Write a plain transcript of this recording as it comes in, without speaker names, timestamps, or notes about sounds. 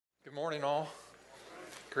Morning, all.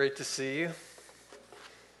 Great to see you.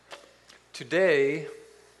 Today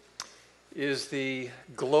is the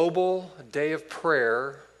global day of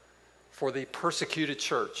prayer for the persecuted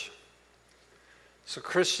church. So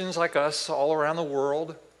Christians like us all around the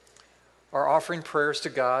world are offering prayers to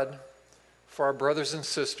God for our brothers and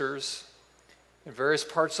sisters in various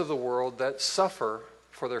parts of the world that suffer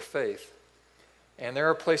for their faith. And there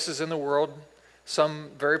are places in the world, some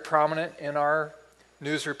very prominent in our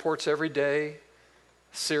news reports every day: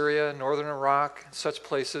 Syria, northern Iraq, such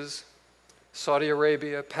places, Saudi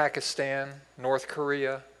Arabia, Pakistan, North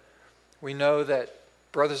Korea. We know that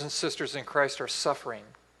brothers and sisters in Christ are suffering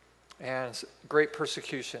and great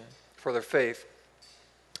persecution for their faith.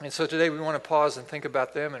 And so today we want to pause and think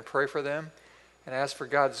about them and pray for them and ask for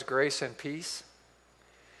God's grace and peace.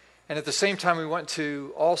 And at the same time, we want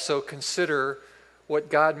to also consider what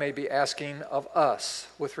God may be asking of us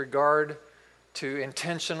with regard to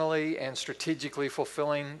intentionally and strategically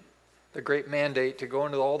fulfilling the great mandate to go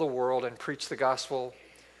into all the world and preach the gospel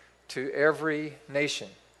to every nation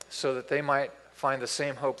so that they might find the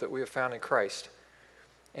same hope that we have found in Christ.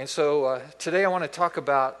 And so today I want to talk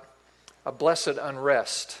about a blessed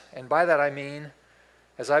unrest. And by that I mean,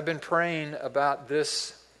 as I've been praying about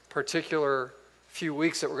this particular few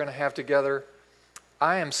weeks that we're going to have together,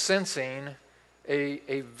 I am sensing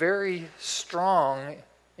a very strong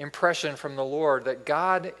impression from the Lord that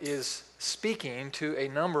God is speaking to a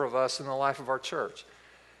number of us in the life of our church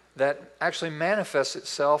that actually manifests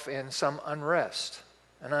itself in some unrest,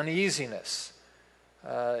 an uneasiness.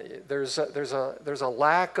 There's a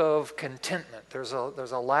lack of contentment. There's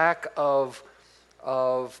a lack of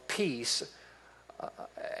peace,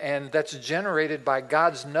 and that's generated by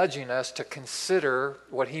God's nudging us to consider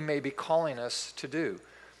what He may be calling us to do.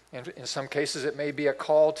 And in some cases, it may be a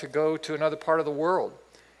call to go to another part of the world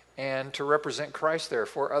and to represent Christ there.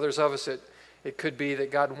 For others of us, it could be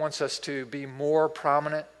that God wants us to be more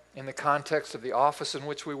prominent in the context of the office in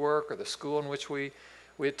which we work or the school in which we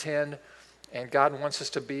attend, and God wants us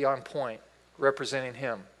to be on point, representing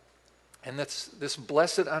Him. And this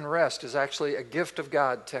blessed unrest is actually a gift of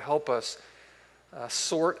God to help us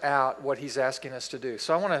sort out what He's asking us to do.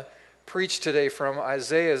 So I want to preach today from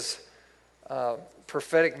Isaiah's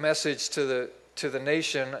prophetic message to the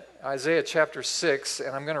nation, Isaiah chapter 6,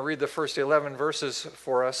 and I'm going to read the first 11 verses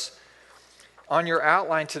for us. On your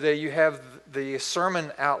outline today, you have the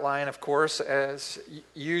sermon outline, of course, as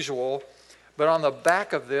usual, but on the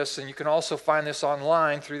back of this, and you can also find this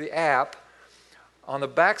online through the app, on the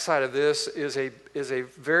back side of this is a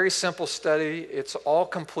very simple study. It's all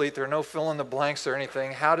complete. There are no fill-in-the-blanks or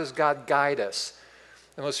anything. How does God guide us?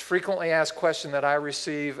 The most frequently asked question that I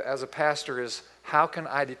receive as a pastor is, how can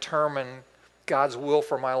I determine God's will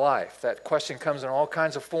for my life? That question comes in all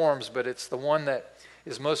kinds of forms, but it's the one that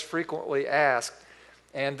is most frequently asked.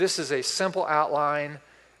 And this is a simple outline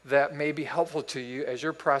that may be helpful to you as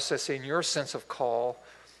you're processing your sense of call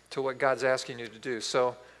to what God's asking you to do.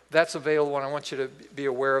 So that's available, and I want you to be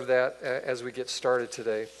aware of that as we get started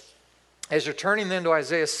today. As you're turning then to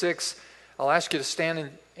Isaiah 6, I'll ask you to stand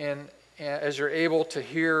in as you're able to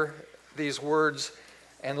hear these words,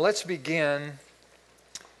 and let's begin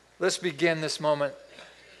this moment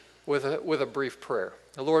with a brief prayer.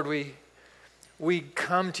 Lord, we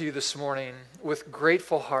come to you this morning with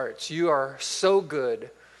grateful hearts. You are so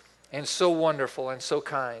good and so wonderful and so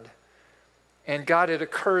kind. And God, it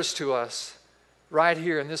occurs to us right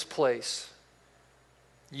here in this place,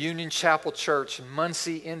 Union Chapel Church in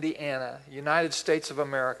Muncie, Indiana, United States of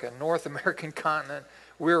America, North American continent.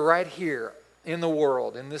 We're right here in the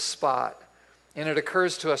world, in this spot. And it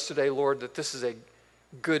occurs to us today, Lord, that this is a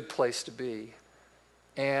good place to be.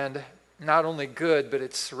 And not only good, but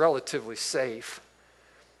it's relatively safe.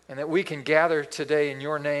 And that we can gather today in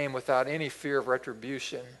your name without any fear of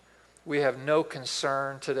retribution. We have no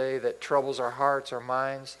concern today that troubles our hearts, our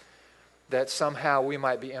minds, that somehow we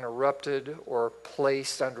might be interrupted or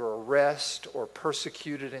placed under arrest or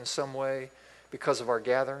persecuted in some way because of our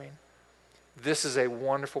gathering. This is a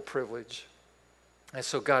wonderful privilege. And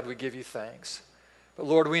so, God, we give you thanks. But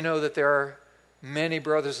Lord, we know that there are many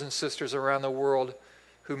brothers and sisters around the world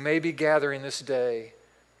who may be gathering this day,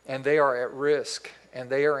 and they are at risk, and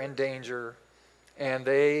they are in danger, and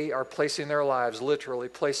they are placing their lives, literally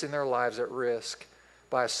placing their lives at risk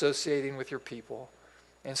by associating with your people.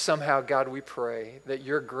 And somehow, God, we pray that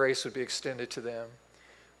your grace would be extended to them.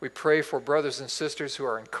 We pray for brothers and sisters who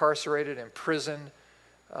are incarcerated, imprisoned,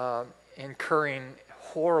 incurring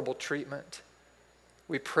horrible treatment.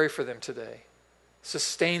 We pray for them today.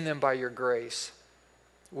 Sustain them by your grace.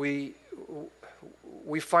 We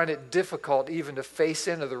we find it difficult even to face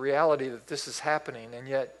into the reality that this is happening, and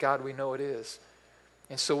yet, God, we know it is.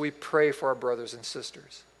 And so we pray for our brothers and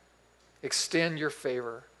sisters. Extend your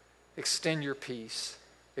favor, extend your peace,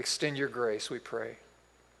 extend your grace, we pray.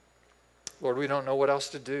 Lord, we don't know what else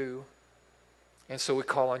to do, and so we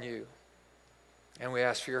call on you, and we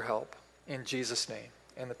ask for your help in Jesus' name.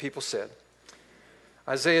 And the people said,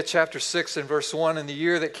 Isaiah chapter 6 and verse 1, in the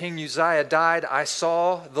year that King Uzziah died, I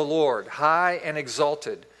saw the Lord, high and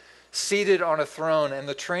exalted, seated on a throne, and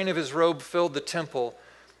the train of his robe filled the temple.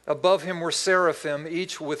 Above him were seraphim,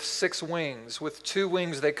 each with 6 wings. With 2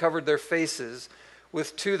 wings they covered their faces,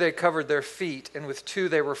 with 2 they covered their feet, and with 2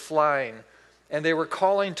 they were flying. And they were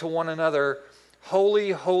calling to one another, Holy,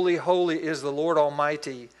 holy, holy is the Lord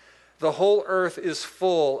Almighty. The whole earth is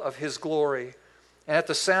full of his glory. And at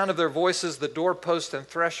the sound of their voices, the doorpost and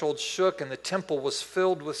threshold shook, and the temple was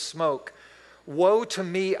filled with smoke. Woe to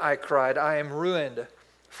me, I cried, I am ruined,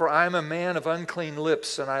 for I am a man of unclean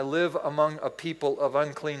lips, and I live among a people of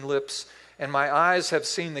unclean lips, and my eyes have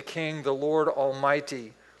seen the King, the Lord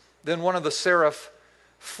Almighty. Then one of the seraph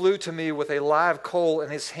flew to me with a live coal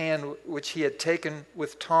in his hand, which he had taken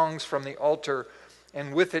with tongs from the altar,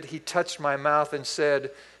 and with it he touched my mouth and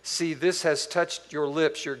said, See, this has touched your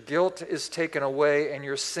lips. Your guilt is taken away, and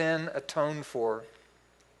your sin atoned for.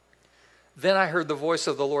 Then I heard the voice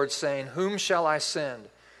of the Lord saying, Whom shall I send?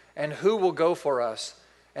 And who will go for us?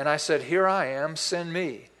 And I said, Here I am, send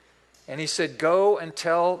me. And he said, Go and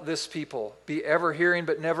tell this people, be ever hearing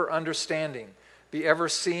but never understanding, be ever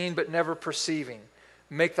seeing but never perceiving.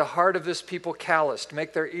 Make the heart of this people calloused,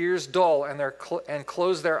 make their ears dull and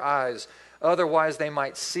close their eyes. Otherwise they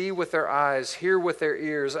might see with their eyes, hear with their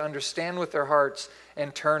ears, understand with their hearts,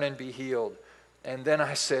 and turn and be healed. And then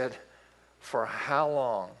I said, For how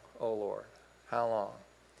long, O Lord? How long?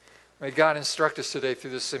 May God instruct us today through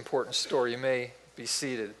this important story. You may be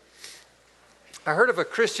seated. I heard of a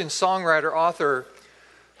Christian songwriter, author,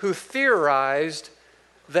 who theorized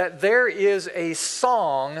that there is a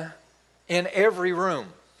song in every room.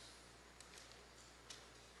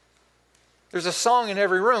 There's a song in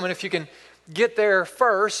every room, and if you can get there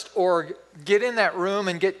first or get in that room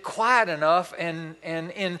and get quiet enough and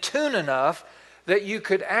in tune enough that you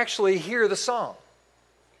could actually hear the song.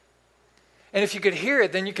 And if you could hear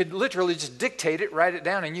it, then you could literally just dictate it, write it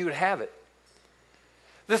down, and you would have it.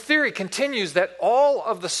 The theory continues that all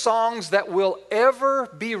of the songs that will ever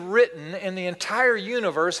be written in the entire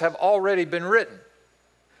universe have already been written.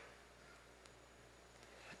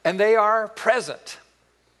 And they are present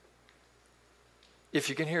if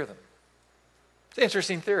you can hear them. It's an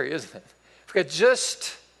interesting theory, isn't it? If we could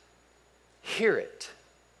just hear it.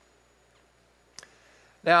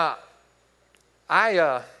 Now,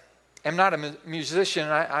 I am not a musician.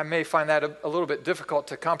 I may find that a little bit difficult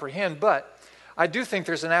to comprehend, but I do think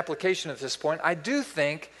there's an application at this point. I do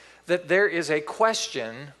think that there is a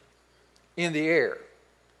question in the air.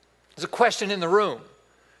 There's a question in the room.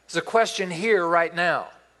 There's a question here right now.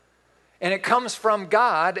 And it comes from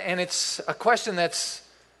God, and it's a question that's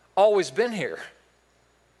always been here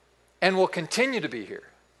and will continue to be here.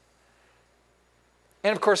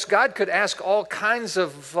 And of course, God could ask all kinds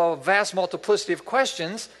of vast multiplicity of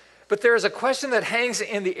questions, but there is a question that hangs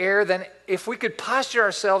in the air that if we could posture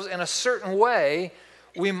ourselves in a certain way,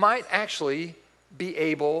 we might actually be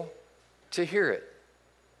able to hear it.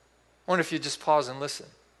 I wonder if you just pause and listen.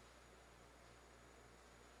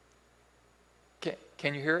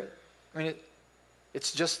 Can you hear it? I mean,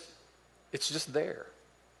 it's just there.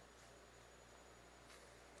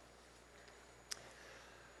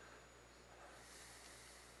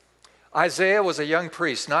 Isaiah was a young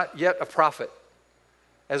priest, not yet a prophet,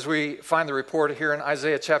 as we find the report here in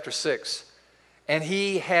Isaiah chapter 6. And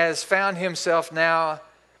he has found himself now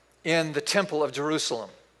in the temple of Jerusalem.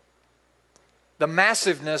 The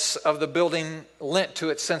massiveness of the building lent to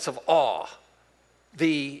its sense of awe.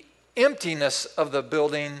 The emptiness of the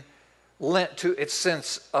building lent to its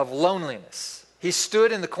sense of loneliness. He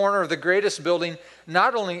stood in the corner of the greatest building,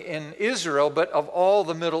 not only in Israel, but of all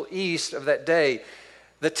the Middle East of that day.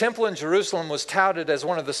 The temple in Jerusalem was touted as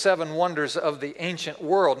one of the 7 wonders of the ancient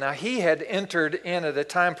world. Now, he had entered in at a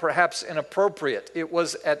time perhaps inappropriate. It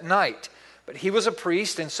was at night, but he was a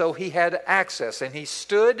priest, and so he had access. And he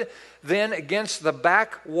stood then against the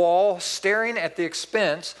back wall, staring at the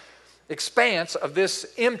expanse of this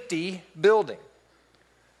empty building.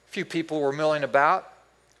 A few people were milling about,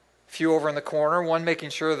 a few over in the corner, one making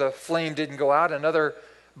sure the flame didn't go out, another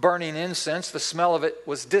burning incense. The smell of it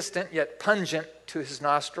was distant yet pungent to his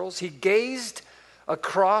nostrils. He gazed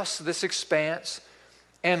across this expanse,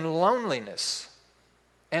 and loneliness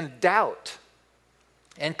and doubt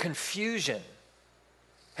and confusion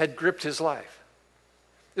had gripped his life.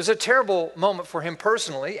 It was a terrible moment for him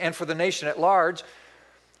personally and for the nation at large.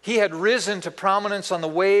 He had risen to prominence on the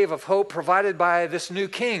wave of hope provided by this new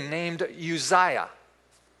king named Uzziah.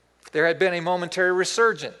 There had been a momentary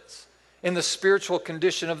resurgence in the spiritual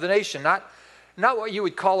condition of the nation. Not what you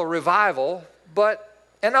would call a revival, but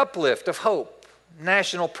an uplift of hope,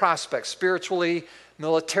 national prospects, spiritually,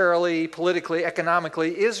 militarily, politically,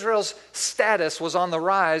 economically. Israel's status was on the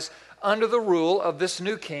rise under the rule of this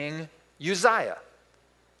new king, Uzziah.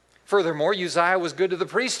 Furthermore, Uzziah was good to the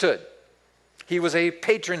priesthood. He was a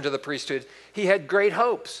patron to the priesthood. He had great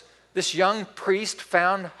hopes. This young priest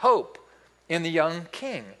found hope in the young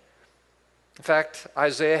king. In fact,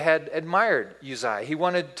 Isaiah had admired Uzziah. He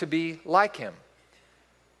wanted to be like him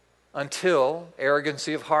until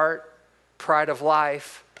arrogancy of heart, pride of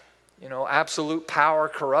life, absolute power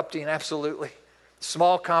corrupting absolutely.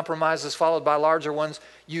 Small compromises followed by larger ones.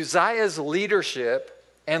 Uzziah's leadership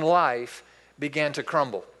and life began to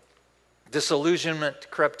crumble. Disillusionment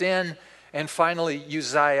crept in, and finally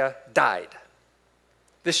Uzziah died.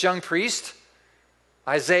 This young priest,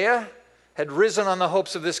 Isaiah, had risen on the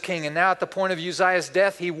hopes of this king, and now at the point of Uzziah's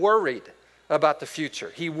death, he worried about the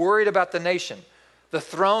future. He worried about the nation. The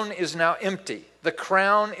throne is now empty. The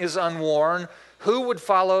crown is unworn. Who would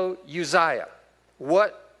follow Uzziah?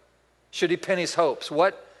 What should he pin his hopes?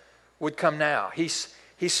 What would come now? He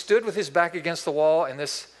stood with his back against the wall in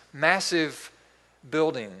this massive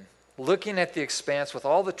building, looking at the expanse with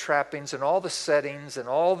all the trappings and all the settings and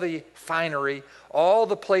all the finery, all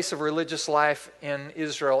the place of religious life in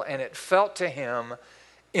Israel, and it felt to him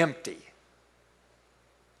empty.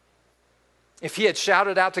 If he had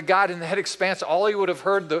shouted out to God in that expanse, all he would have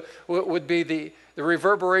heard would be the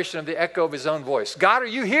reverberation of the echo of his own voice. God, are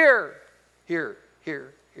you here? Here,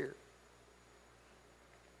 here, here.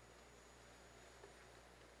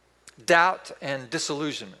 Doubt and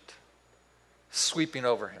disillusionment sweeping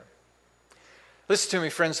over him. Listen to me,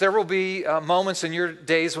 friends. There will be moments in your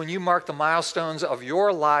days when you mark the milestones of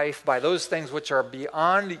your life by those things which are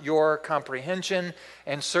beyond your comprehension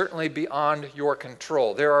and certainly beyond your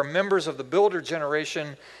control. There are members of the builder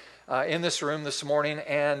generation in this room this morning,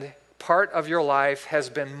 and part of your life has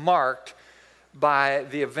been marked by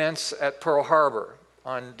the events at Pearl Harbor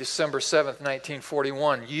on December 7th,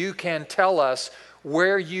 1941. You can tell us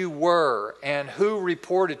where you were and who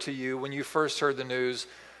reported to you when you first heard the news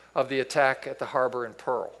of the attack at the harbor in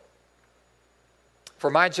Pearl. For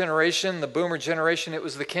my generation, the boomer generation, it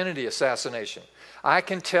was the Kennedy assassination. I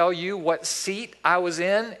can tell you what seat I was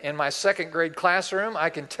in my second grade classroom. I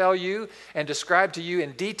can tell you and describe to you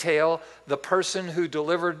in detail the person who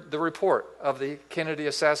delivered the report of the Kennedy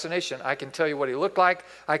assassination. I can tell you what he looked like.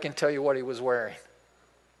 I can tell you what he was wearing.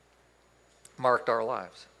 Marked our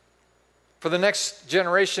lives. For the next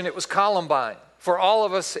generation, it was Columbine. For all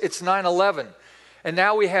of us, it's 9/11. And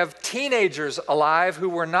now we have teenagers alive who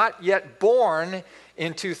were not yet born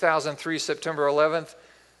in 2003, September 11th,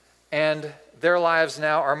 and their lives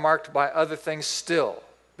now are marked by other things still,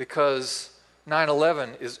 because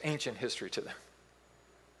 9/11 is ancient history to them.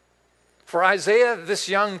 For Isaiah, this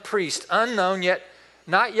young priest, unknown yet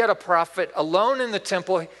not yet a prophet, alone in the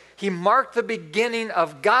temple, he marked the beginning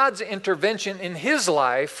of God's intervention in his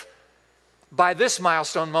life by this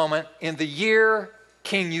milestone moment in the year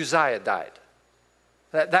King Uzziah died.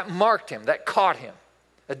 That marked him, that caught him.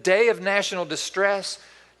 A day of national distress,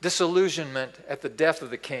 disillusionment at the death of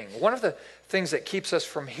the king. One of the things that keeps us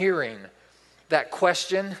from hearing that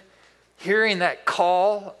question, hearing that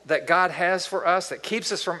call that God has for us, that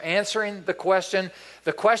keeps us from answering the question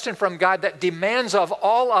from God that demands of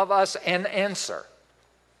all of us an answer.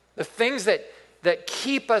 The things that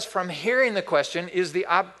keep us from hearing the question is the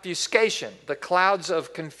obfuscation, the clouds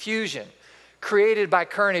of confusion created by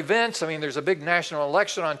current events. I mean, there's a big national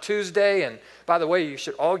election on Tuesday, and by the way, you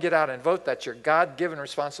should all get out and vote. That's your God-given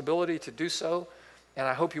responsibility to do so, and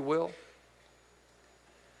I hope you will.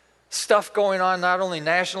 Stuff going on not only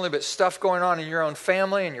nationally, but stuff going on in your own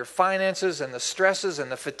family and your finances and the stresses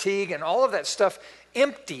and the fatigue and all of that stuff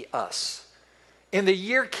empty us. In the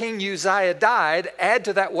year King Uzziah died, add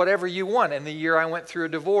to that whatever you want. In the year I went through a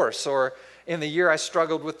divorce, or in the year I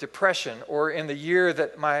struggled with depression, or in the year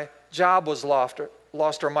that my job was lost,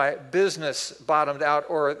 or my business bottomed out,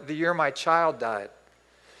 or the year my child died.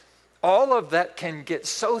 All of that can get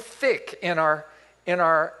so thick in our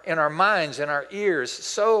minds, in our ears,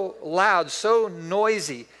 so loud, so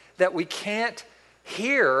noisy that we can't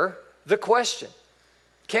hear the question.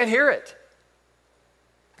 Can't hear it.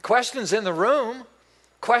 Questions in the room,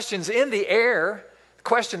 questions in the air, The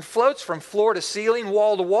question floats from floor to ceiling,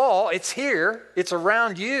 wall to wall. It's here. It's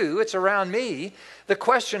around you. It's around me. The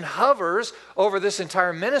question hovers over this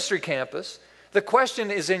entire ministry campus. The question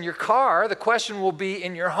is in your car. The question will be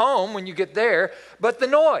in your home when you get there. But the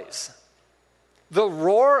noise, the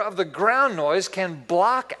roar of the ground noise can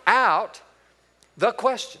block out the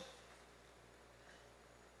question.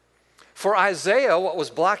 For Isaiah, what was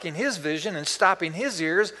blocking his vision and stopping his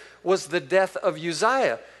ears was the death of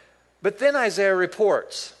Uzziah. But then Isaiah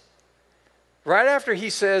reports, right after he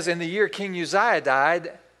says, in the year King Uzziah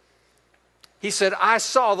died, he said, I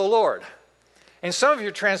saw the Lord. And some of your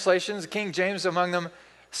translations, King James among them,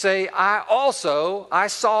 say, I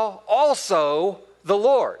saw also the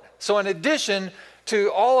Lord. So in addition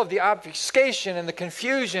to all of the obfuscation and the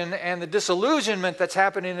confusion and the disillusionment that's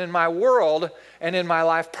happening in my world and in my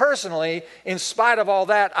life personally, in spite of all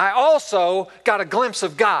that, I also got a glimpse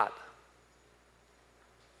of God.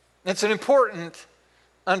 It's an important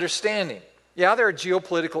understanding. Yeah, there are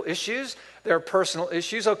geopolitical issues. There are personal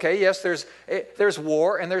issues. Okay, yes, there's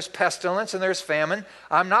war and there's pestilence and there's famine.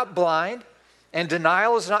 I'm not blind, and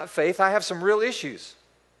denial is not faith. I have some real issues.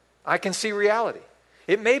 I can see reality.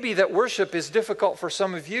 It may be that worship is difficult for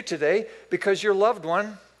some of you today because your loved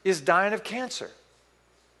one is dying of cancer.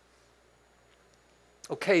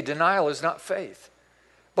 Okay, denial is not faith.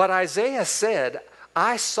 But Isaiah said,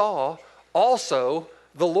 I saw also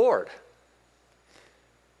the Lord.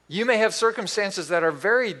 You may have circumstances that are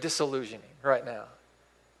very disillusioning right now.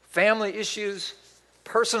 Family issues,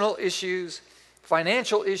 personal issues,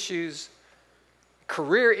 financial issues,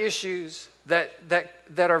 career issues that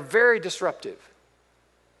are very disruptive.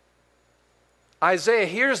 Isaiah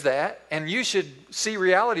hears that, and you should see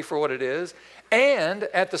reality for what it is, and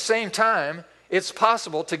at the same time, it's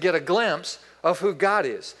possible to get a glimpse of who God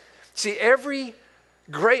is. See, every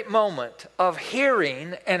great moment of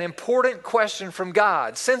hearing an important question from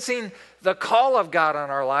God, sensing the call of God on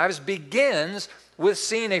our lives, begins with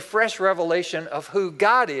seeing a fresh revelation of who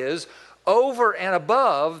God is over and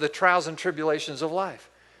above the trials and tribulations of life.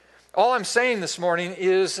 All I'm saying this morning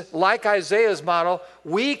is, like Isaiah's model,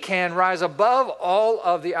 we can rise above all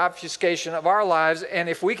of the obfuscation of our lives, and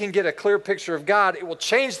if we can get a clear picture of God, it will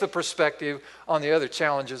change the perspective on the other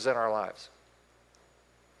challenges in our lives.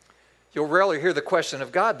 You'll rarely hear the question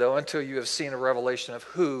of God, though, until you have seen a revelation of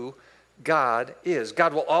who God is.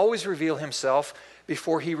 God will always reveal himself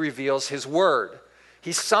before he reveals his word.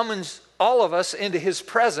 He summons all of us into his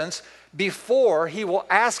presence before he will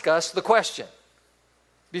ask us the question,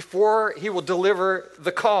 before he will deliver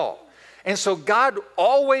the call. And so God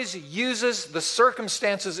always uses the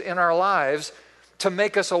circumstances in our lives to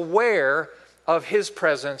make us aware of his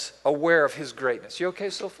presence, aware of his greatness. You okay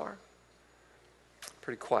so far?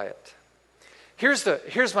 Pretty quiet.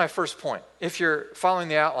 Here's my first point. If you're following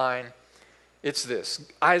the outline, it's this.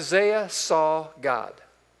 Isaiah saw God.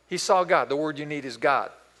 He saw God. The word you need is God.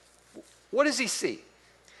 What does he see?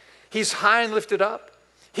 He's high and lifted up.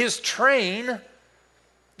 His train,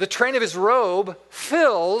 the train of his robe,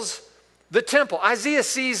 fills the temple. Isaiah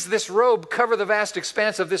sees this robe cover the vast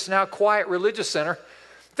expanse of this now quiet religious center.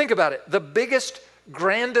 Think about it. The biggest,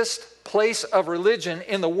 grandest place of religion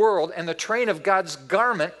in the world, and the train of God's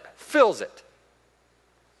garment fills it.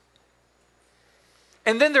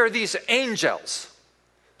 And then there are these angels,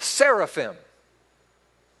 seraphim,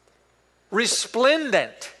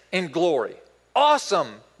 resplendent in glory,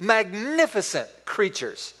 awesome, magnificent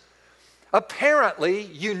creatures, apparently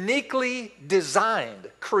uniquely designed,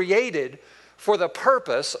 created for the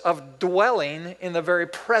purpose of dwelling in the very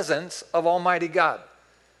presence of Almighty God.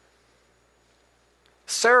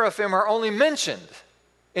 Seraphim are only mentioned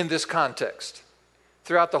in this context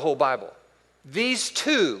throughout the whole Bible. These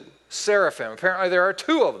two seraphim, apparently there are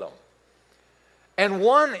two of them, and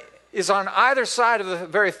one is on either side of the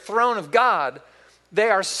very throne of God. They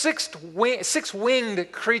are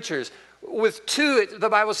six-winged creatures. With two, the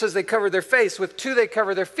Bible says they cover their face. With two, they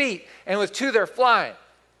cover their feet. And with two, they're flying.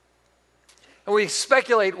 And we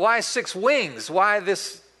speculate, why six wings? Why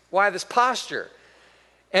this posture?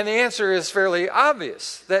 And the answer is fairly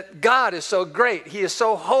obvious, that God is so great. He is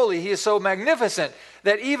so holy. He is so magnificent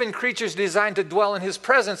that even creatures designed to dwell in his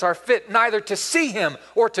presence are fit neither to see him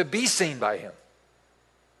or to be seen by him.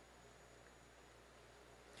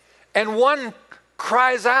 And one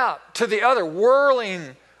cries out to the other,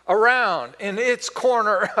 whirling around in its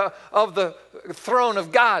corner of the throne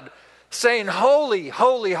of God, saying, "Holy,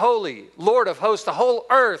 holy, holy, Lord of hosts, the whole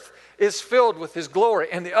earth is filled with his glory."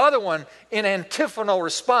 And the other one, in antiphonal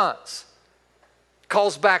response,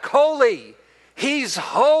 calls back, "Holy, he's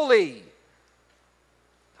holy.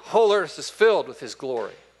 The whole earth is filled with his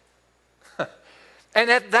glory." And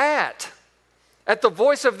at at the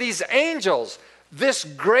voice of these angels, this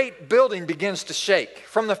great building begins to shake.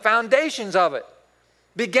 From the foundations of it,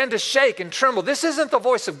 begin to shake and tremble. This isn't the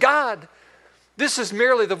voice of God. This is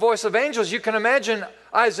merely the voice of angels. You can imagine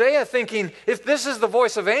Isaiah thinking, if this is the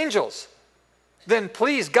voice of angels, then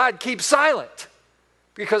please, God, keep silent.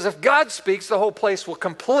 Because if God speaks, the whole place will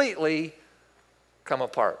completely come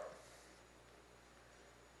apart.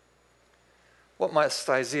 What must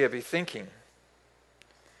Isaiah be thinking?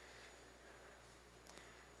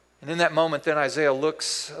 And in that moment, then Isaiah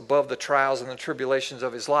looks above the trials and the tribulations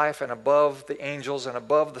of his life and above the angels and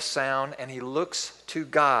above the sound, and he looks to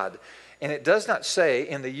God. And it does not say,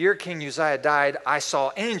 in the year King Uzziah died, I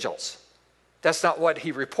saw angels. That's not what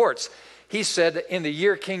he reports. He said, in the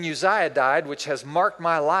year King Uzziah died, which has marked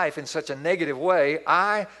my life in such a negative way,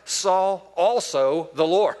 I saw also the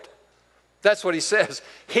Lord. That's what he says.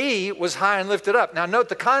 He was high and lifted up. Now note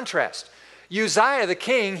the contrast. Uzziah the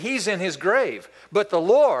king, he's in his grave, but the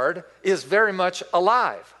Lord is very much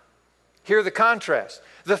alive. Hear the contrast.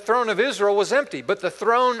 The throne of Israel was empty, but the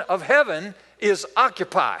throne of heaven is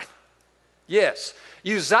occupied. Yes,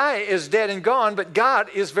 Uzziah is dead and gone, but God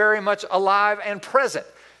is very much alive and present.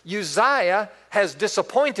 Uzziah has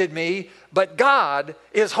disappointed me, but God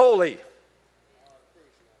is holy.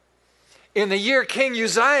 In the year King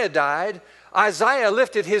Uzziah died, Isaiah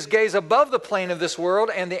lifted his gaze above the plane of this world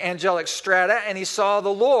and the angelic strata, and he saw the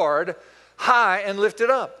Lord high and lifted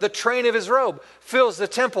up. The train of his robe fills the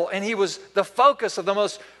temple, and he was the focus of the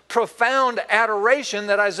most profound adoration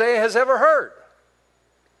that Isaiah has ever heard.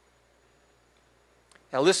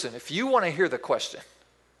 Now listen, if you want to hear the question,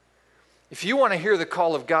 if you want to hear the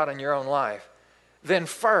call of God in your own life, then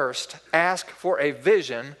first ask for a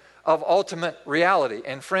vision of ultimate reality.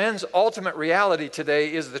 And friends, ultimate reality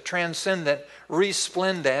today is the transcendent,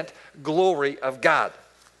 resplendent glory of God.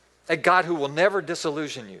 A God who will never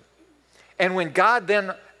disillusion you. And when God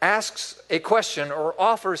then asks a question or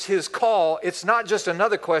offers his call, it's not just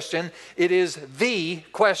another question, it is the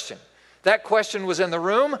question. That question was in the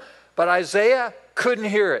room, but Isaiah couldn't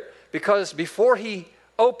hear it because before he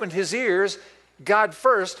opened his ears, God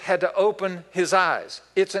first had to open his eyes.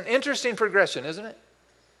 It's an interesting progression, isn't it?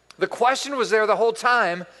 The question was there the whole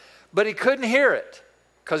time, but he couldn't hear it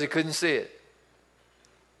because he couldn't see it.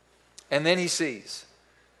 And then he sees.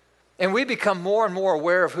 And we become more and more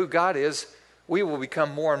aware of who God is. We will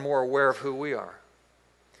become more and more aware of who we are.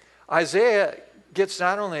 Isaiah gets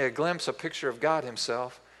not only a glimpse, a picture of God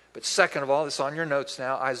himself, but second of all, this is on your notes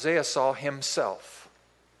now, Isaiah saw himself.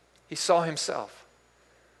 He saw himself.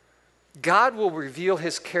 God will reveal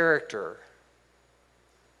his character.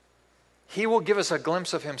 He will give us a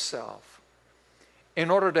glimpse of himself in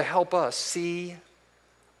order to help us see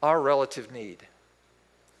our relative need.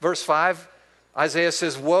 Verse 5, Isaiah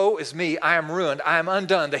says, woe is me, I am ruined, I am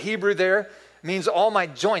undone. The Hebrew there means all my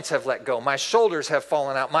joints have let go. My shoulders have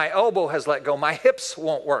fallen out. My elbow has let go. My hips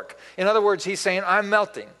won't work. In other words, he's saying, I'm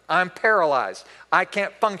melting. I'm paralyzed. I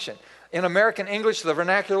can't function. In American English, the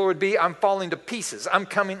vernacular would be, I'm falling to pieces. I'm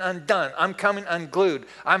coming undone. I'm coming unglued.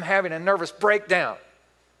 I'm having a nervous breakdown.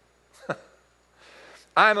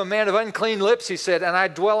 I'm a man of unclean lips, he said, and I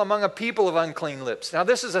dwell among a people of unclean lips. Now,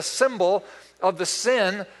 this is a symbol of the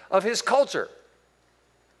sin of his culture.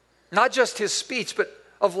 Not just his speech, but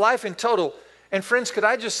of life in total. And friends, could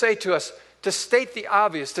I just say to us, to state the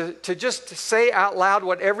obvious, to just say out loud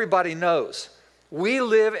what everybody knows. We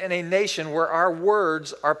live in a nation where our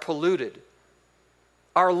words are polluted.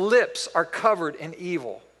 Our lips are covered in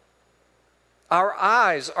evil. Our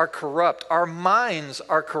eyes are corrupt. Our minds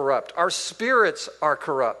are corrupt. Our spirits are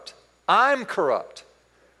corrupt. I'm corrupt.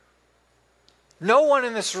 No one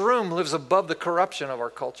in this room lives above the corruption of our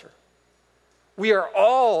culture. We are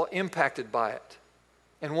all impacted by it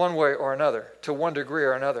in one way or another, to one degree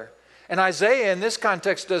or another. And Isaiah in this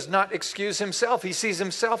context does not excuse himself. He sees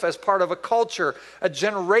himself as part of a culture, a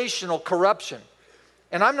generational corruption.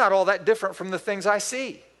 And I'm not all that different from the things I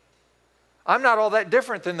see. I'm not all that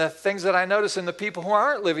different than the things that I notice in the people who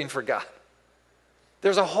aren't living for God.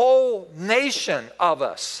 There's a whole nation of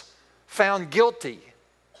us found guilty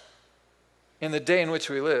in the day in which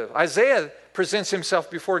we live. Isaiah presents himself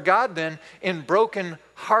before God then in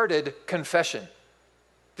broken-hearted confession.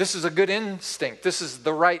 This is a good instinct. This is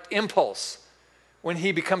the right impulse when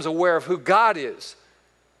he becomes aware of who God is.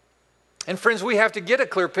 And friends, we have to get a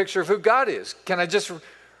clear picture of who God is. Can I just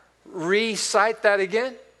recite that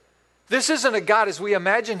again? This isn't a God as we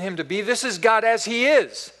imagine him to be. This is God as he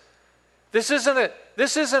is. This isn't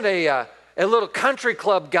a little country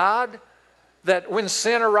club God that when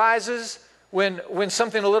sin arises, when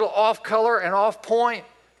something a little off color and off point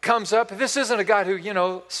comes up, this isn't a God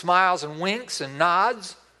who, smiles and winks and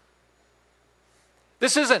nods.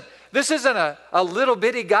 This isn't a little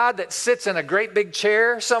bitty God that sits in a great big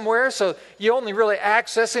chair somewhere, so you only really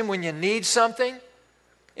access him when you need something.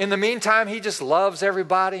 In the meantime, he just loves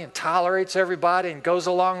everybody and tolerates everybody and goes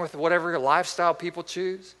along with whatever lifestyle people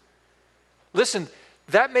choose. Listen,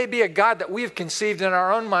 that may be a God that we have conceived in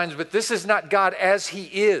our own minds, but this is not God as he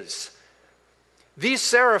is. These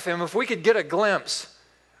seraphim, if we could get a glimpse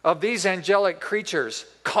of these angelic creatures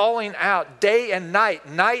calling out day and night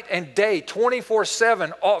and day,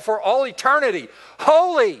 24/7, for all eternity,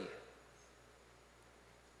 holy.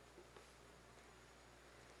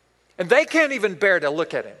 And they can't even bear to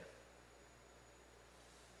look at him.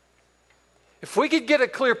 If we could get a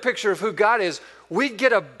clear picture of who God is, we'd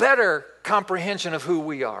get a better comprehension of who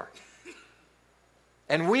we are.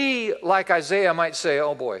 And we, like Isaiah, might say,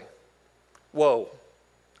 oh boy, whoa,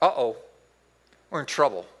 uh-oh, we're in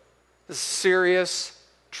trouble. This is serious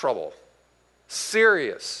trouble.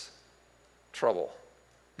 Serious trouble.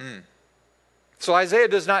 So Isaiah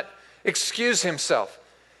does not excuse himself.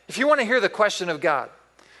 If you want to hear the question of God,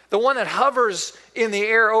 the one that hovers in the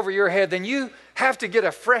air over your head, then you have to get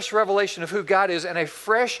a fresh revelation of who God is and a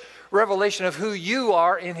fresh revelation of who you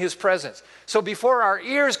are in his presence. So before our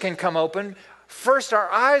ears can come open, first our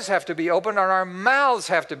eyes have to be opened and our mouths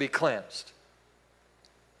have to be cleansed.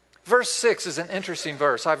 Verse 6 is an interesting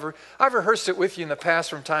verse. I've rehearsed it with you in the past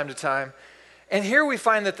from time to time. And here we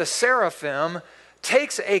find that the seraphim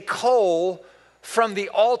takes a coal from the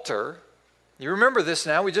altar. You remember this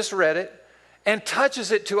now, we just read it. And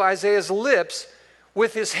touches it to Isaiah's lips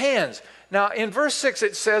with his hands. Now, in verse 6,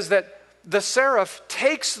 it says that the seraph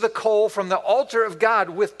takes the coal from the altar of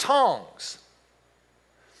God with tongs.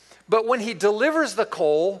 But when he delivers the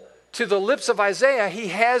coal to the lips of Isaiah, he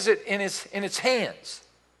has it in its hands.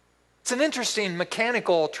 It's an interesting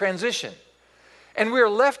mechanical transition. And we are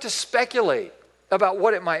left to speculate about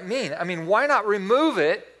what it might mean. I mean, why not remove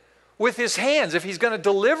it with his hands? If he's going to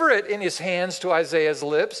deliver it in his hands to Isaiah's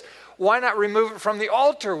lips, why not remove it from the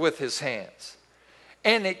altar with his hands?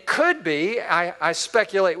 And it could be, I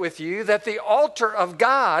speculate with you, that the altar of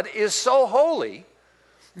God is so holy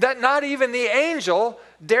that not even the angel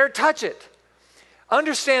dare touch it.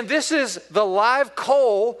 Understand, this is the live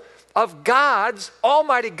coal of God's,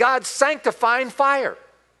 Almighty God's sanctifying fire.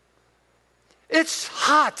 It's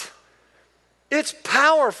hot. It's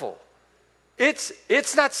powerful.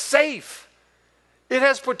 It's not safe. It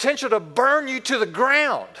has potential to burn you to the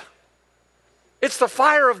ground. It's the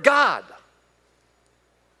fire of God.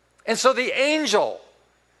 And so the angel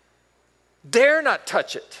dare not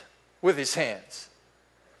touch it with his hands.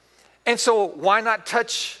 And so why not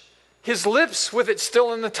touch his lips with it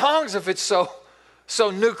still in the tongs if it's so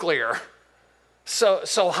nuclear,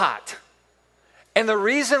 so hot? And the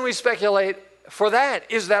reason we speculate for that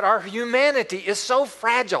is that our humanity is so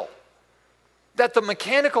fragile that the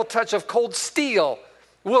mechanical touch of cold steel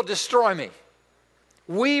will destroy me.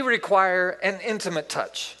 We require an intimate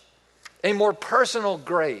touch, a more personal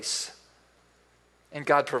grace, and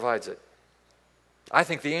God provides it. I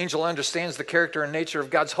think the angel understands the character and nature of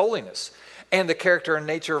God's holiness and the character and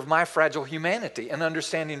nature of my fragile humanity. And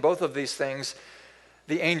understanding both of these things,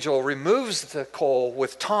 the angel removes the coal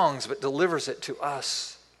with tongs but delivers it to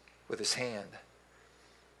us with his hand.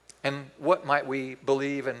 And what might we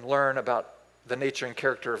believe and learn about the nature and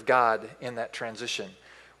character of God in that transition?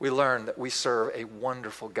 We learn that we serve a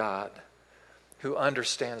wonderful God who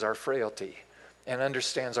understands our frailty and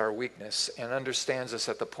understands our weakness and understands us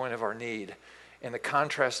at the point of our need in the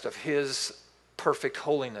contrast of his perfect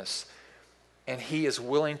holiness. And he is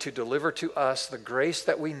willing to deliver to us the grace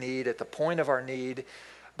that we need at the point of our need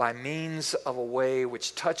by means of a way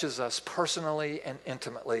which touches us personally and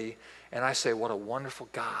intimately. And I say, what a wonderful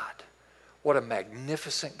God. What a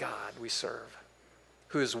magnificent God we serve,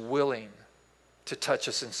 who is willing to touch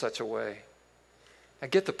us in such a way. Now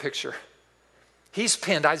get the picture.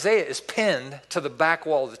 Isaiah is pinned to the back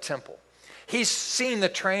wall of the temple. He's seen the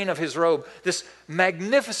train of his robe, this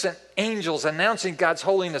magnificent angels announcing God's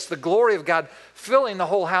holiness, the glory of God filling the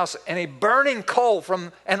whole house, and a burning coal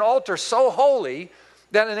from an altar so holy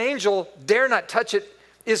that an angel dare not touch it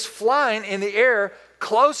is flying in the air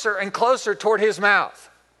closer and closer toward his mouth.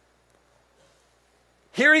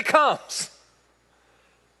 Here he comes.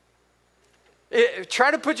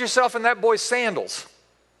 Try to put yourself in that boy's sandals.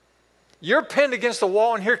 You're pinned against the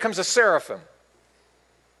wall, and here comes a seraphim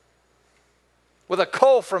with a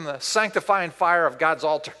coal from the sanctifying fire of God's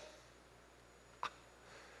altar.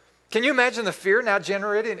 Can you imagine the fear now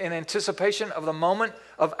generated in anticipation of the moment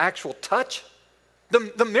of actual touch?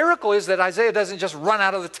 The miracle is that Isaiah doesn't just run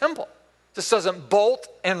out of the temple. Just doesn't bolt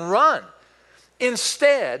and run.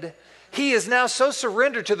 Instead, he is now so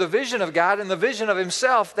surrendered to the vision of God and the vision of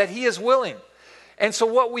himself that he is willing. And so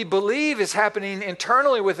what we believe is happening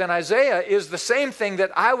internally within Isaiah is the same thing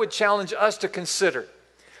that I would challenge us to consider,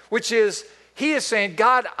 which is he is saying,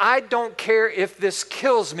 God, I don't care if this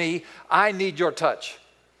kills me, I need your touch.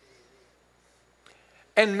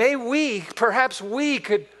 And perhaps we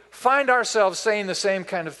could find ourselves saying the same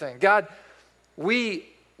kind of thing. God, we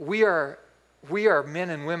are men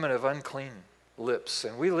and women of unclean lips,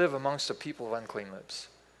 and we live amongst a people of unclean lips.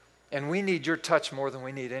 And we need your touch more than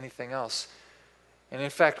we need anything else. And in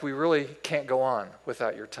fact, we really can't go on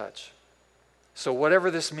without your touch. So whatever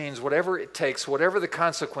this means, whatever it takes, whatever the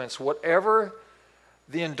consequence, whatever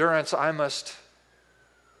the endurance I must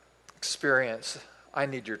experience, I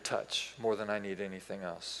need your touch more than I need anything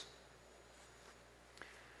else.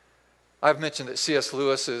 I've mentioned that C.S.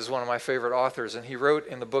 Lewis is one of my favorite authors, and he wrote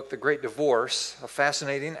in the book The Great Divorce a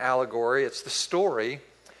fascinating allegory. It's the story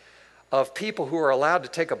of people who are allowed to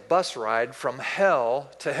take a bus ride from hell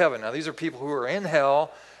to heaven. Now, these are people who are in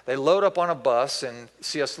hell. They load up on a bus in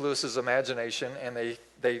C.S. Lewis's imagination, and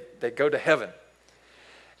they go to heaven.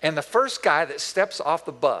 And the first guy that steps off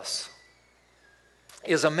the bus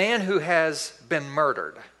is a man who has been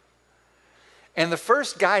murdered. And the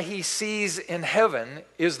first guy he sees in heaven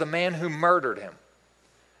is the man who murdered him.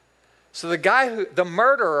 So the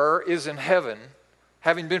murderer is in heaven,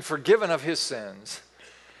 having been forgiven of his sins.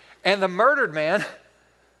 And the murdered man,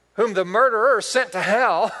 whom the murderer sent to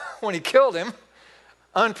hell when he killed him,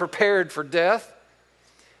 unprepared for death,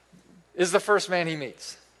 is the first man he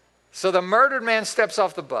meets. So the murdered man steps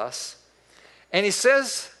off the bus, and he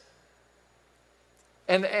says,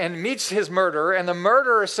 and meets his murderer, and the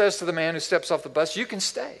murderer says to the man who steps off the bus, you can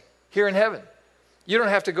stay here in heaven. You don't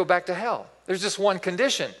have to go back to hell. There's just one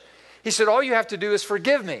condition. He said, all you have to do is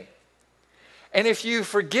forgive me. And if you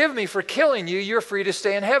forgive me for killing you, you're free to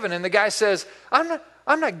stay in heaven. And the guy says, I'm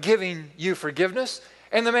not giving you forgiveness.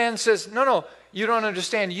 And the man says, no, you don't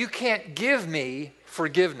understand. You can't give me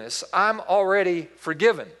forgiveness. I'm already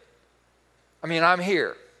forgiven. I'm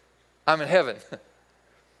here. I'm in heaven.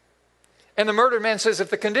 And the murdered man says, if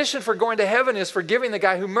the condition for going to heaven is forgiving the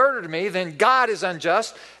guy who murdered me, then God is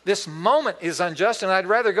unjust. This moment is unjust, and I'd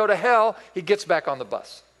rather go to hell. He gets back on the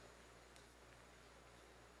bus.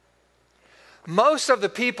 Most of the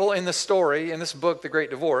people in the story, in this book, The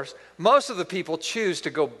Great Divorce, most of the people choose to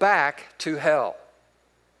go back to hell.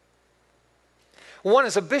 One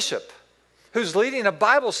is a bishop who's leading a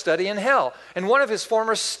Bible study in hell. And one of his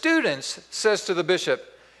former students says to the bishop,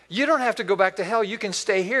 you don't have to go back to hell, you can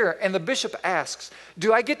stay here. And the bishop asks,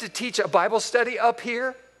 do I get to teach a Bible study up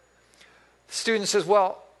here? The student says,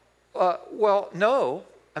 well, no.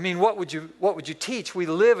 What would you teach? We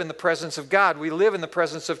live in the presence of God. We live in the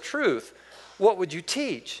presence of truth. What would you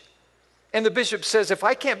teach? And the bishop says, if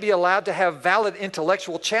I can't be allowed to have valid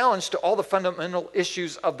intellectual challenge to all the fundamental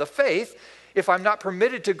issues of the faith, if I'm not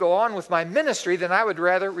permitted to go on with my ministry, then I would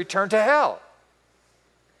rather return to hell.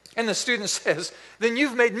 And the student says, then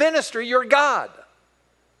you've made ministry your God.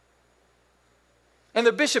 And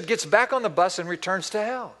the bishop gets back on the bus and returns to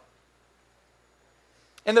hell.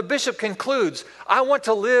 And the bishop concludes, I want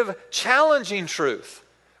to live challenging truth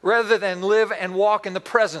rather than live and walk in the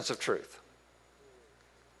presence of truth.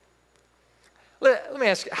 Let me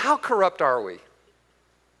ask you, how corrupt are we?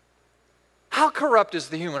 How corrupt is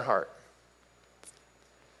the human heart?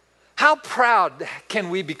 How proud can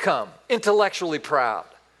we become? Intellectually proud,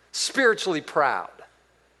 spiritually proud.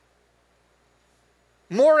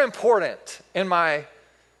 More important in my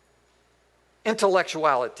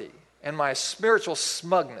intellectuality and my spiritual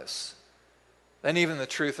smugness than even the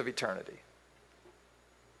truth of eternity.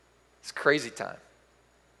 It's crazy time.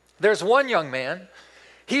 There's one young man.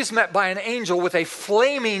 He's met by an angel with a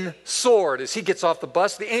flaming sword as he gets off the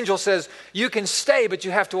bus. The angel says, you can stay, but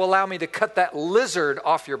you have to allow me to cut that lizard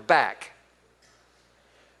off your back.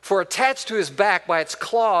 For attached to his back by its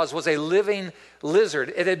claws was a living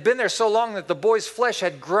lizard. It had been there so long that the boy's flesh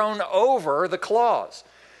had grown over the claws.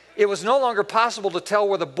 It was no longer possible to tell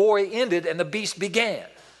where the boy ended and the beast began.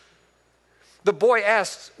 The boy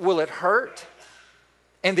asks, will it hurt?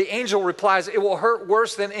 And the angel replies, it will hurt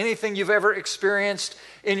worse than anything you've ever experienced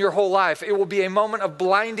in your whole life. It will be a moment of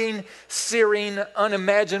blinding, searing,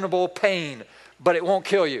 unimaginable pain, but it won't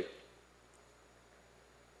kill you.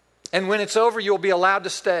 And when it's over, you'll be allowed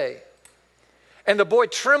to stay. And the boy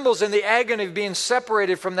trembles in the agony of being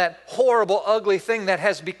separated from that horrible, ugly thing that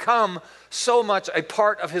has become so much a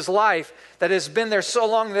part of his life, that has been there so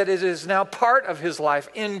long that it is now part of his life,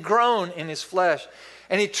 ingrown in his flesh.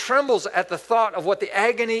 And he trembles at the thought of what the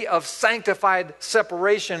agony of sanctified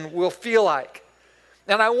separation will feel like.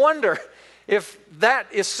 And I wonder if that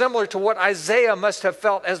is similar to what Isaiah must have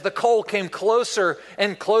felt as the coal came closer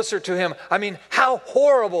and closer to him, I mean, how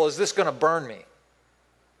horrible is this going to burn me?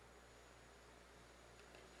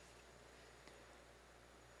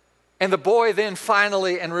 And the boy then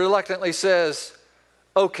finally and reluctantly says,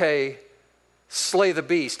 okay, slay the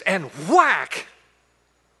beast. And whack!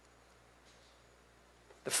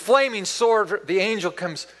 The flaming sword, the angel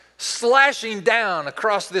comes slashing down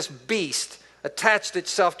across this beast, attached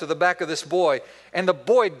itself to the back of this boy. And the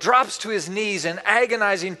boy drops to his knees in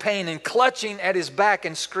agonizing pain and clutching at his back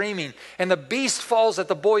and screaming. And the beast falls at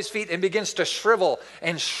the boy's feet and begins to shrivel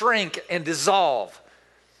and shrink and dissolve.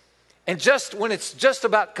 And just when it's just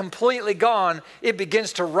about completely gone, it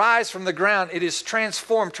begins to rise from the ground. It is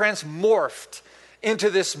transformed, transmorphed into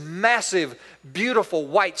this massive, beautiful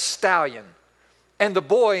white stallion. And the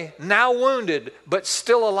boy, now wounded but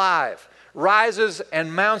still alive, rises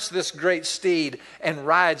and mounts this great steed and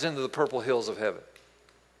rides into the purple hills of heaven.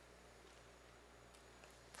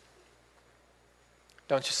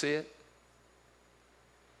 Don't you see it?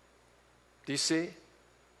 Do you see?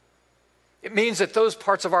 It means that those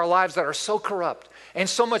parts of our lives that are so corrupt and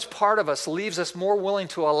so much part of us leaves us more willing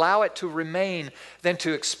to allow it to remain than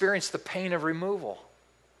to experience the pain of removal.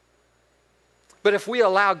 But if we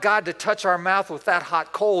allow God to touch our mouth with that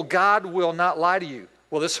hot coal, God will not lie to you.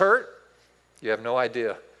 Will this hurt? You have no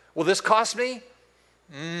idea. Will this cost me?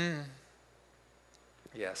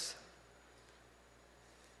 Yes.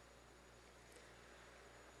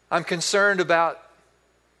 I'm concerned about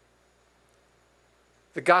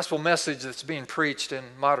the gospel message that's being preached in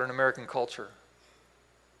modern American culture.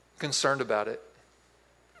 Concerned about it.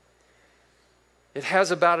 It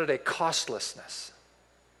has about it a costlessness.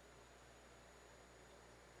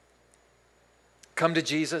 Come to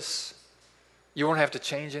Jesus. You won't have to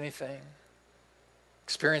change anything.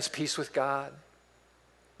 Experience peace with God.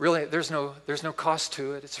 Really, there's no cost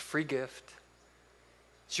to it. It's a free gift.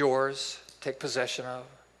 It's yours. Take possession of.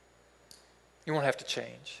 You won't have to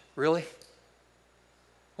change. Really?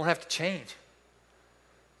 Won't have to change.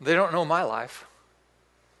 They don't know my life.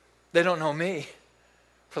 They don't know me.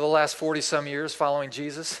 For the last 40-some years following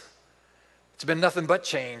Jesus, it's been nothing but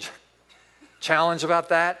change. Challenge about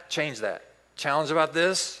that, change that. Challenge about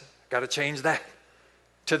this, got to change that.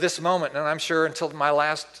 To this moment, and I'm sure until my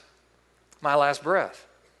last breath.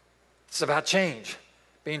 It's about change.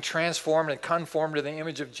 Being transformed and conformed to the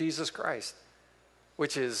image of Jesus Christ,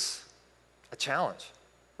 which is a challenge,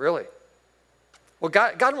 really. Well,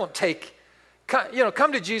 God won't take,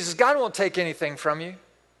 come to Jesus. God won't take anything from you.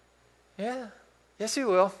 Yeah, yes, He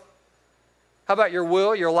will. How about your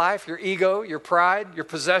will, your life, your ego, your pride, your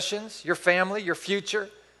possessions, your family, your future,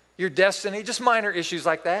 your destiny? Just minor issues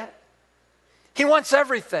like that. He wants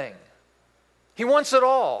everything. He wants it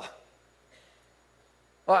all.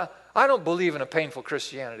 Well, I don't believe in a painful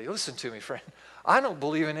Christianity. Listen to me, friend. I don't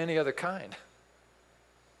believe in any other kind.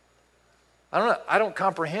 I don't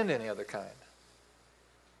comprehend any other kind.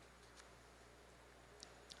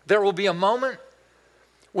 There will be a moment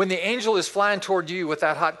when the angel is flying toward you with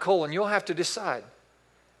that hot coal, and you'll have to decide,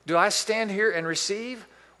 do I stand here and receive,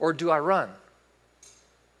 or do I run?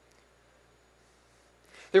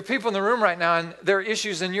 There are people in the room right now, and there are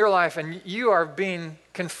issues in your life, and you are being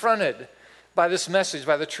confronted by this message,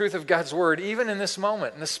 by the truth of God's word, even in this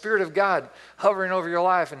moment, and the Spirit of God hovering over your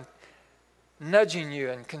life and nudging you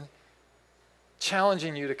and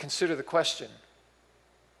challenging you to consider the question.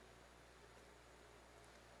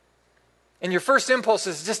 And your first impulse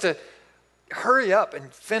is just to hurry up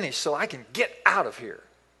and finish so I can get out of here.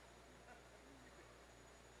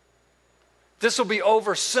 This will be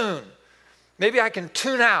over soon. Maybe I can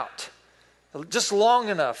tune out just long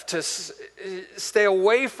enough to stay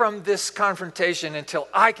away from this confrontation until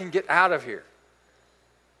I can get out of here.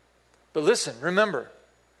 But listen, remember,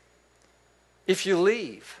 if you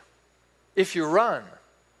leave, if you run,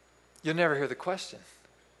 you'll never hear the question.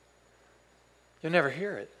 You'll never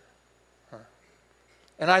hear it.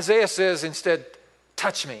 And Isaiah says instead,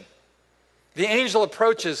 touch me. The angel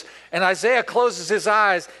approaches, and Isaiah closes his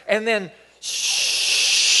eyes, and then shh.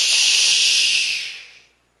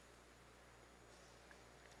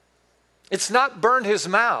 It's not burned his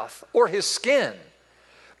mouth or his skin,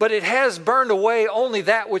 but it has burned away only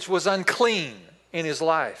that which was unclean in his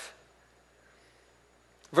life.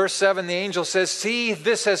 Verse 7, the angel says, see,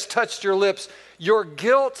 this has touched your lips. Your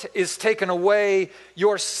guilt is taken away.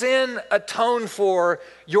 Your sin atoned for.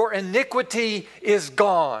 Your iniquity is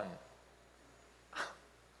gone.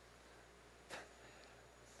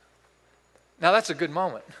 Now that's a good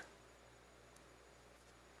moment.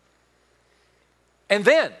 And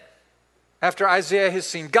then, After Isaiah has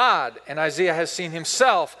seen God, and Isaiah has seen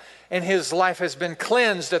himself, and his life has been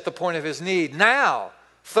cleansed at the point of his need. Now,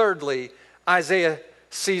 thirdly, Isaiah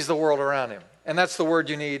sees the world around him. And that's the word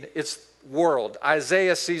you need. It's world.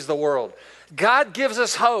 Isaiah sees the world. God gives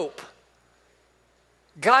us hope.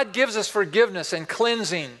 God gives us forgiveness and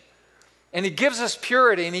cleansing. And he gives us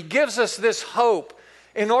purity. And he gives us this hope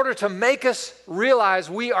in order to make us realize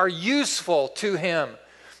we are useful to him.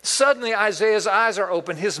 Suddenly Isaiah's eyes are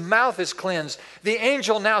open. His mouth is cleansed. The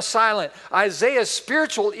angel now silent. Isaiah's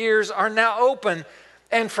spiritual ears are now open.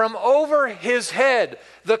 And from over his head,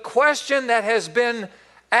 the question that has been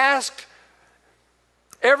asked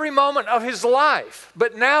every moment of his life.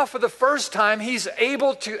 But now for the first time, he's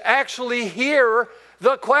able to actually hear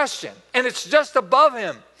the question. And it's just above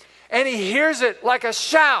him. And he hears it like a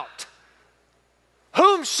shout.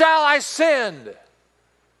 Whom shall I send?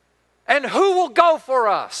 And who will go for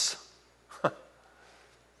us?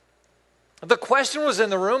 The question was in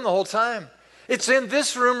the room the whole time. It's in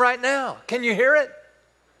this room right now. Can you hear it?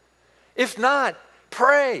 If not,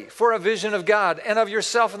 pray for a vision of God and of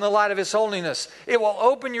yourself in the light of his holiness. It will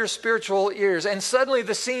open your spiritual ears, and suddenly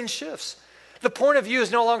the scene shifts. The point of view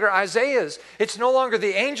is no longer Isaiah's. It's no longer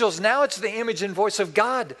the angels. Now it's the image and voice of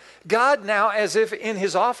God. God now as if in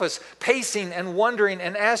his office, pacing and wondering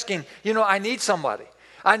and asking, I need somebody.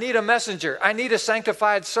 I need a messenger. I need a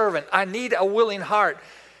sanctified servant. I need a willing heart.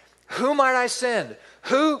 Who might I send?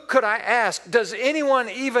 Who could I ask? Does anyone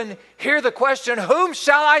even hear the question, whom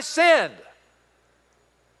shall I send?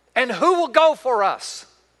 And who will go for us?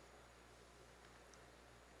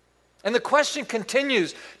 And the question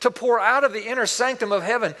continues to pour out of the inner sanctum of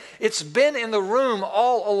heaven. It's been in the room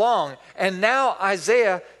all along, and now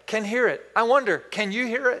Isaiah can hear it. I wonder, can you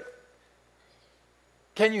hear it?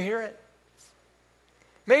 Can you hear it?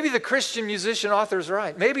 Maybe the Christian musician author is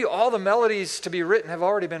right. Maybe all the melodies to be written have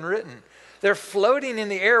already been written. They're floating in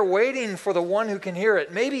the air waiting for the one who can hear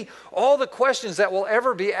it. Maybe all the questions that will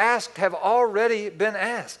ever be asked have already been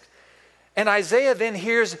asked. And Isaiah then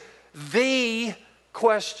hears the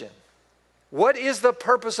question. What is the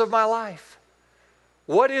purpose of my life?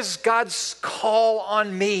 What is God's call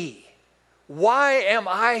on me? Why am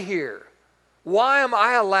I here? Why am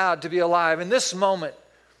I allowed to be alive in this moment,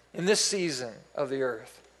 in this season of the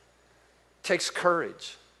earth? It takes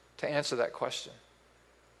courage to answer that question.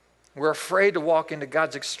 We're afraid to walk into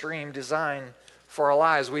God's extreme design for our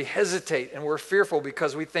lives. We hesitate and we're fearful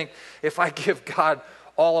because we think if I give God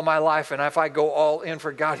all of my life and if I go all in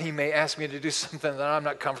for God, he may ask me to do something that I'm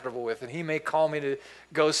not comfortable with, and he may call me to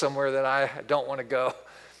go somewhere that I don't want to go,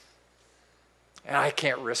 and I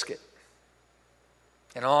can't risk it.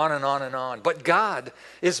 And on and on and on. But God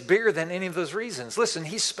is bigger than any of those reasons. Listen,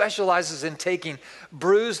 he specializes in taking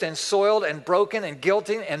bruised and soiled and broken and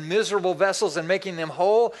guilty and miserable vessels and making them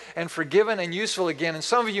whole and forgiven and useful again. And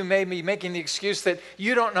some of you may be making the excuse that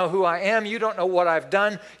you don't know who I am, you don't know what I've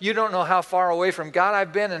done, you don't know how far away from God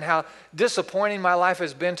I've been and how disappointing my life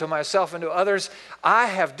has been to myself and to others. I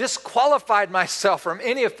have disqualified myself from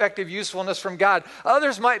any effective usefulness from God.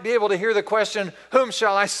 Others might be able to hear the question, whom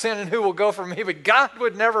shall I send and who will go for me? But God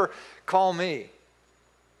would never call me.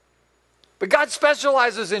 But God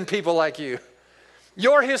specializes in people like you.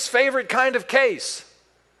 You're his favorite kind of case.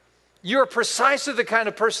 You're precisely the kind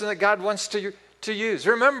of person that God wants to use.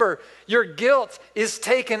 Remember, your guilt is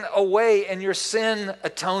taken away and your sin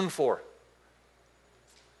atoned for.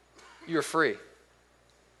 You're free.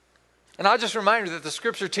 And I'll just remind you that the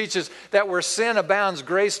scripture teaches that where sin abounds,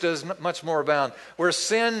 grace does much more abound. Where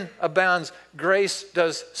sin abounds, grace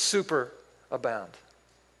does super abound.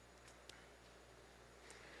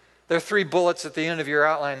 There are 3 bullets at the end of your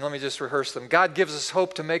outline. Let me just rehearse them. God gives us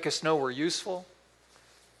hope to make us know we're useful.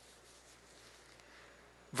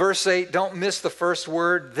 Verse 8, don't miss the first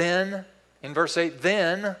word, then. In verse 8,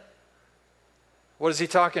 then. What is he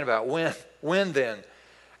talking about? When? When then?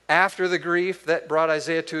 After the grief that brought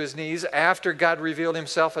Isaiah to his knees, after God revealed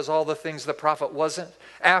himself as all the things the prophet wasn't,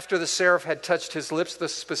 after the seraph had touched his lips, the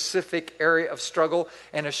specific area of struggle,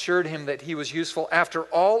 and assured him that he was useful, after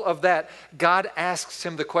all of that, God asks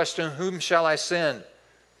him the question, whom shall I send?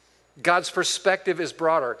 God's perspective is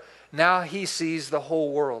broader. Now he sees the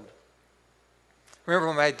whole world. Remember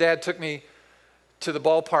when my dad took me to the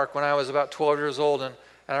ballpark when I was about 12 years old, and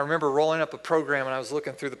I remember rolling up a program, and I was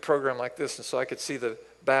looking through the program like this, and so I could see the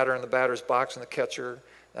batter in the batter's box and the catcher.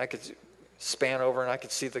 And I could span over and I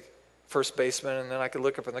could see the first baseman, and then I could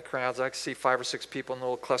look up in the crowds. I could see 5 or 6 people in a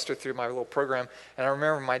little cluster through my little program. And I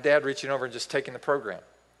remember my dad reaching over and just taking the program.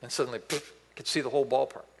 And suddenly, poof, I could see the whole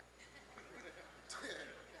ballpark.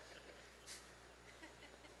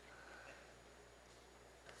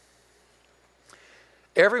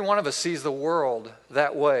 Every one of us sees the world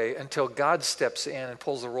that way until God steps in and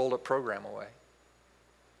pulls the rolled-up program away.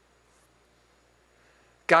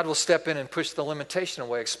 God will step in and push the limitation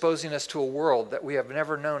away, exposing us to a world that we have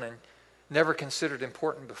never known and never considered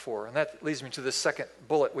important before. And that leads me to the second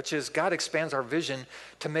bullet, which is God expands our vision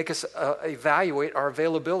to make us evaluate our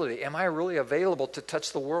availability. Am I really available to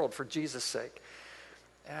touch the world for Jesus' sake?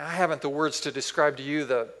 I haven't the words to describe to you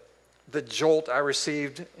the jolt I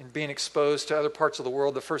received in being exposed to other parts of the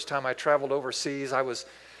world the first time I traveled overseas. I was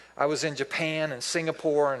in Japan and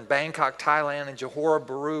Singapore and Bangkok, Thailand, and Johor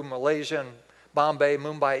Bahru, Malaysia, and Bombay,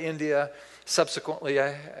 Mumbai, India. Subsequently,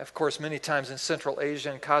 of course, many times in Central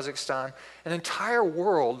Asia and Kazakhstan. An entire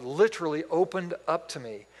world literally opened up to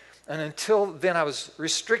me. And until then, I was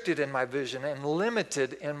restricted in my vision and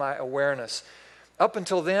limited in my awareness. Up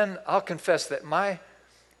until then, I'll confess that my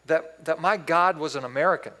God was an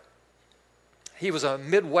American. He was a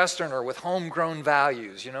Midwesterner with homegrown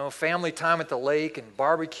values, family time at the lake and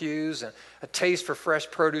barbecues and a taste for fresh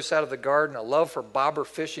produce out of the garden, a love for bobber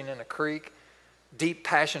fishing in a creek, deep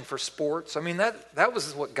passion for sports. I mean, that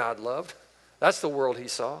was what God loved. That's the world he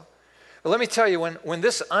saw. But let me tell you, when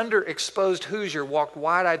this underexposed Hoosier walked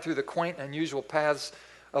wide-eyed through the quaint and unusual paths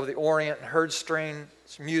of the Orient and heard strange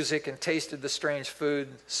music and tasted the strange food,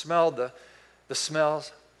 smelled the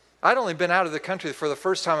smells, I'd only been out of the country for the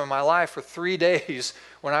first time in my life for 3 days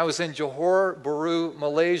when I was in Johor Bahru,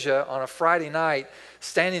 Malaysia on a Friday night,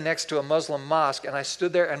 standing next to a Muslim mosque, and I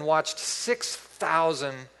stood there and watched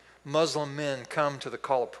 6,000 Muslim men come to the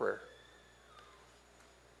call of prayer.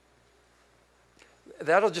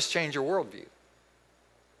 That'll just change your worldview.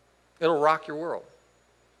 It'll rock your world.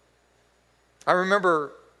 I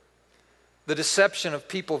remember the deception of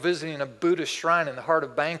people visiting a Buddhist shrine in the heart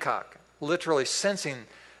of Bangkok, literally sensing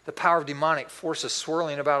the power of demonic forces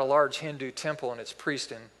swirling about a large Hindu temple and its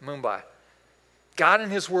priest in Mumbai. God in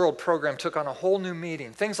His World program took on a whole new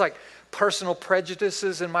meaning. Things like personal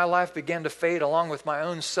prejudices in my life began to fade along with my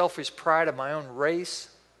own selfish pride of my own race.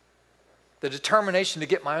 The determination to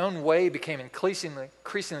get my own way became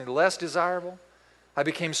increasingly less desirable. I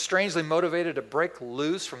became strangely motivated to break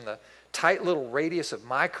loose from the tight little radius of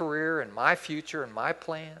my career and my future and my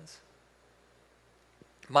plans.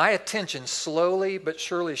 My attention slowly but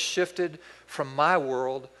surely shifted from my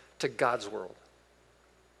world to God's world.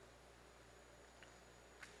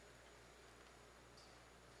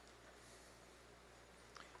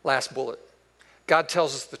 Last bullet. God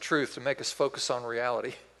tells us the truth to make us focus on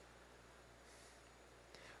reality.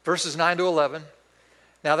 Verses 9 to 11.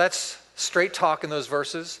 Now that's straight talk in those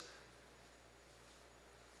verses.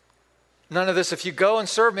 None of this, if you go and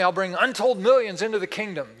serve me, I'll bring untold millions into the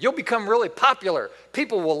kingdom. You'll become really popular.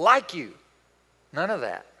 People will like you. None of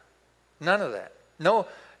that. None of that.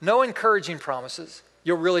 No encouraging promises.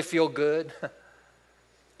 You'll really feel good.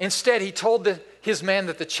 Instead, he told his man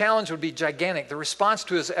that the challenge would be gigantic. The response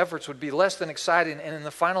to his efforts would be less than exciting, and in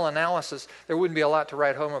the final analysis, there wouldn't be a lot to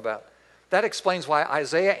write home about. That explains why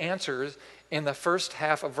Isaiah answers in the first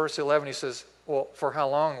half of verse 11. He says, well, for how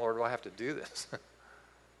long, Lord, do I have to do this?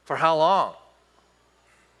 For how long?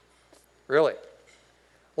 Really?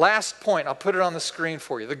 Last point, I'll put it on the screen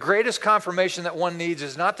for you. The greatest confirmation that one needs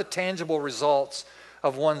is not the tangible results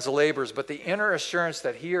of one's labors, but the inner assurance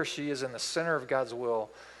that he or she is in the center of God's will.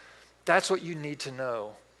 That's what you need to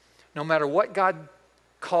know. No matter what God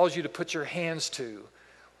calls you to put your hands to,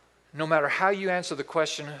 no matter how you answer the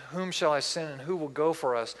question, whom shall I send and who will go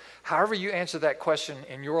for us? However you answer that question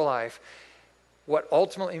in your life, what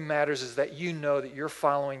ultimately matters is that you know that you're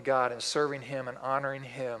following God and serving Him and honoring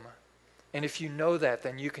Him. And if you know that,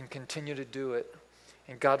 then you can continue to do it,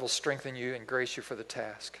 and God will strengthen you and grace you for the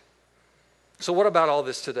task. So what about all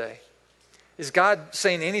this today? Is God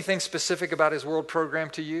saying anything specific about His world program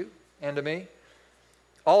to you and to me?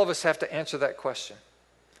 All of us have to answer that question.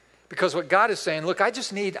 Because what God is saying, look, I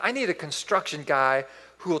need a construction guy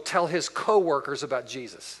who will tell his coworkers about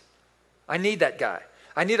Jesus. I need that guy.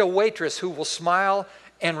 I need a waitress who will smile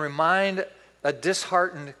and remind a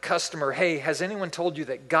disheartened customer, hey, has anyone told you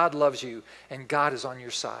that God loves you and God is on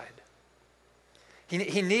your side?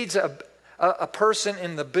 He needs a person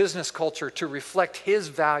in the business culture to reflect His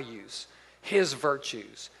values, His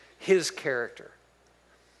virtues, His character.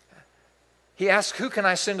 He asks, who can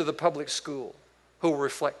I send to the public school who will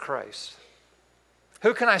reflect Christ?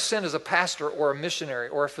 Who can I send as a pastor or a missionary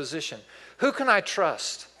or a physician? Who can I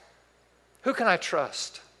trust? Who can I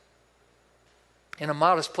trust in a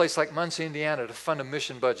modest place like Muncie, Indiana, to fund a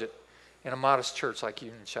mission budget in a modest church like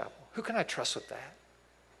Union Chapel? Who can I trust with that?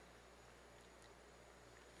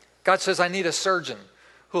 God says, I need a surgeon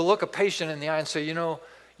who will look a patient in the eye and say, you know,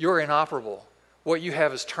 you're inoperable. What you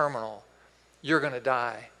have is terminal. you're going to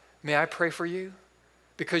die. May I pray for you?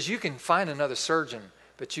 Because you can find another surgeon,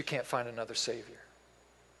 but you can't find another Savior.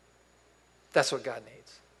 That's what God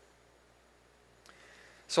needs.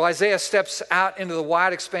 So Isaiah steps out into the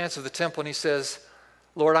wide expanse of the temple and he says,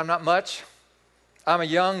 Lord, I'm not much. I'm a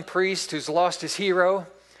young priest who's lost his hero.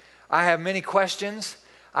 I have many questions.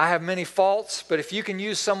 I have many faults. But if you can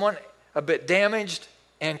use someone a bit damaged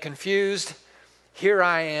and confused, here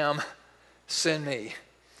I am. Send me.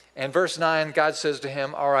 And verse 9, God says to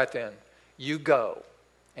him, all right then, you go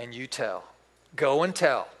and you tell. Go and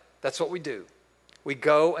tell. That's what we do. We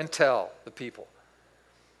go and tell the people.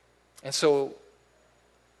 And so,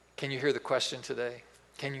 can you hear the question today?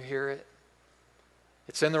 Can you hear it?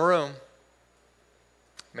 It's in the room.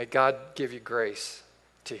 May God give you grace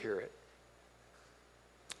to hear it.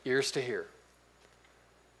 Ears to hear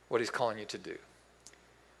what he's calling you to do.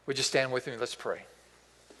 Would you stand with me? Let's pray.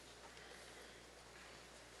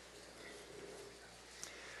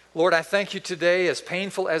 Lord, I thank you today, as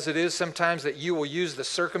painful as it is sometimes, that you will use the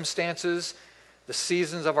circumstances, the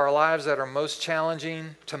seasons of our lives that are most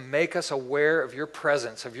challenging to make us aware of your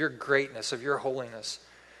presence, of your greatness, of your holiness.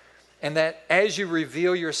 And that as you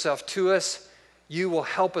reveal yourself to us, you will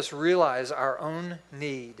help us realize our own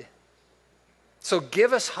need. So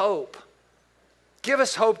give us hope. Give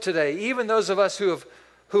us hope today, even those of us who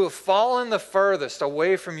have fallen the furthest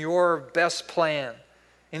away from your best plan.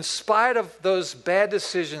 In spite of those bad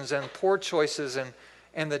decisions and poor choices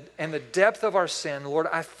and the depth of our sin, Lord,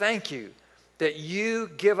 I thank you that you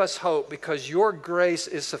give us hope because your grace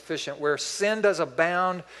is sufficient. Where sin does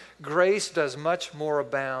abound, grace does much more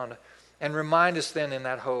abound. And remind us then in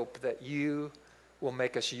that hope that you will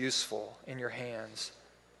make us useful in your hands.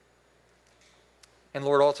 And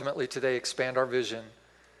Lord, ultimately today, expand our vision.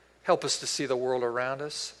 Help us to see the world around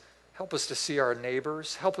us. Help us to see our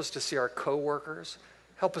neighbors. Help us to see our coworkers.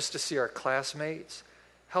 Help us to see our classmates.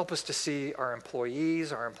 Help us to see our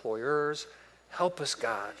employees, our employers. Help us,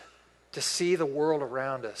 God, to see the world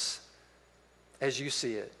around us as you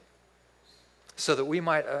see it, so that we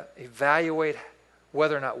might evaluate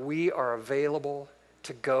whether or not we are available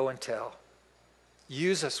to go and tell.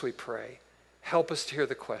 Use us, we pray. Help us to hear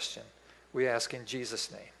the question. We ask in Jesus'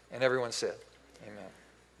 name. And everyone said, amen.